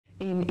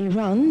In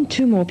Iran,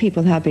 2 more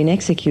people have been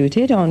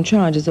executed on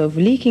charges of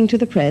leaking to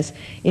the press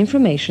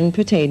information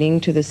pertaining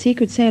to the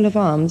secret sale of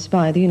arms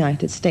by the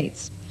United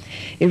States.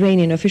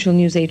 Iranian official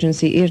news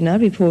agency IRNA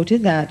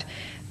reported that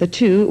the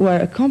 2 were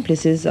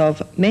accomplices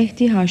of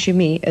Mehdi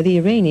Hashemi, the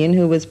Iranian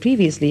who was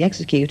previously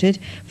executed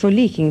for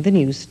leaking the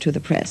news to the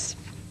press.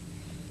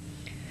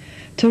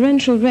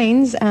 Torrential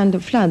rains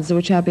and floods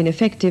which have been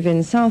effective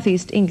in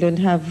southeast England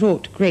have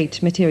wrought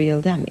great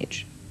material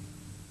damage.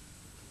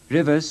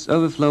 Rivers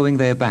overflowing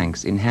their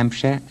banks in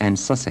Hampshire and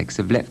Sussex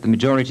have left the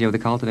majority of the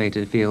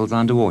cultivated fields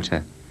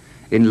underwater.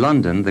 In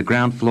London, the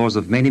ground floors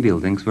of many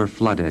buildings were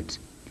flooded.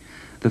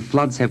 The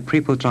floods have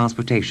crippled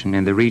transportation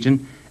in the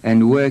region,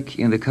 and work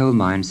in the coal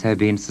mines have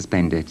been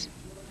suspended.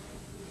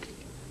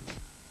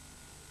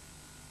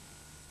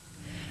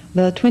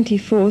 The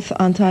 24th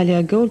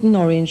Antalya Golden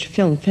Orange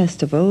Film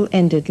Festival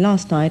ended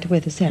last night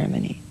with a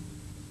ceremony.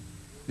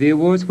 The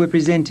awards were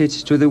presented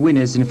to the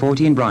winners in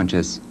 14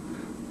 branches.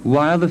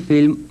 While the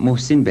film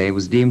Muhsin Bey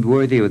was deemed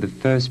worthy of the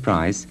first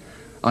prize,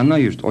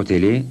 Anayurt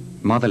Oteli,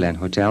 Motherland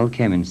Hotel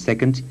came in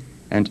second,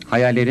 and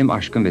Hayallerim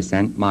Aşkım ve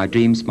Sen, My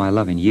Dreams, My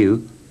Love in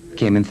You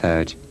came in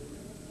third.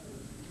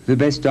 The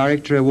Best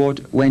Director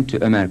Award went to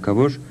Ömer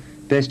Kavur,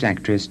 Best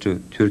Actress to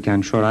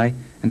Türkan Şoray,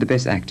 and the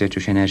Best Actor to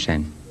Şener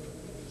Şen.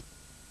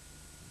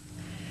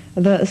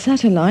 The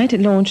satellite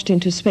launched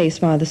into space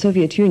by the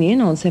Soviet Union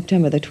on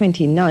September the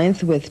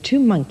 29th with 2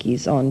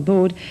 monkeys on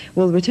board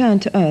will return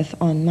to Earth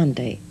on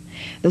Monday.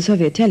 The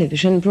Soviet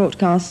television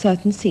broadcast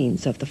certain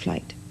scenes of the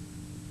flight.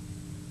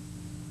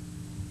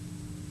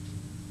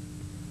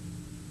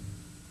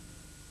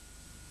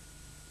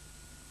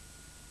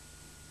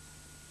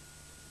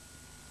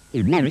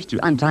 He managed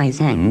to untie his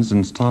hands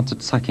and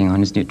started sucking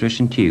on his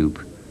nutrition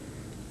tube.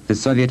 The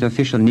Soviet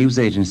official news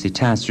agency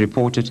TASS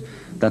reported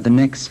that the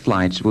next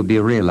flight will be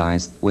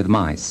realized with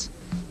mice.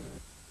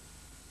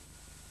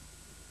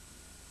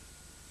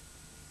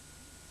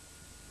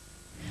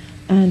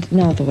 And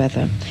now the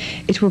weather.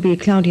 It will be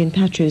cloudy in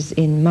patches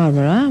in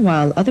Marmara,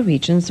 while other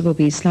regions will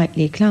be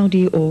slightly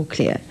cloudy or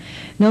clear.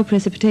 No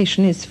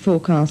precipitation is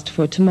forecast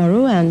for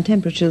tomorrow, and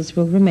temperatures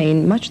will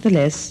remain much the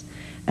less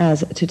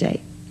as today.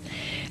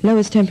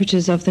 Lowest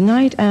temperatures of the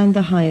night and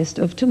the highest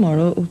of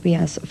tomorrow will be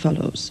as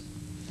follows.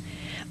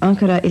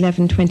 Ankara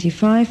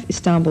 11:25,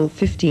 Istanbul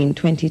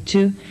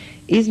 15:22,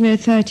 İzmir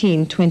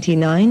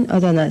 13:29,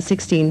 Adana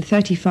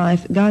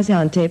 16:35,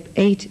 Gaziantep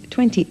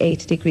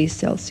 8:28 degrees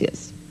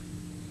Celsius.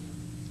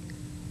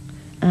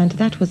 And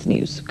that was the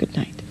news. Good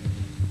night.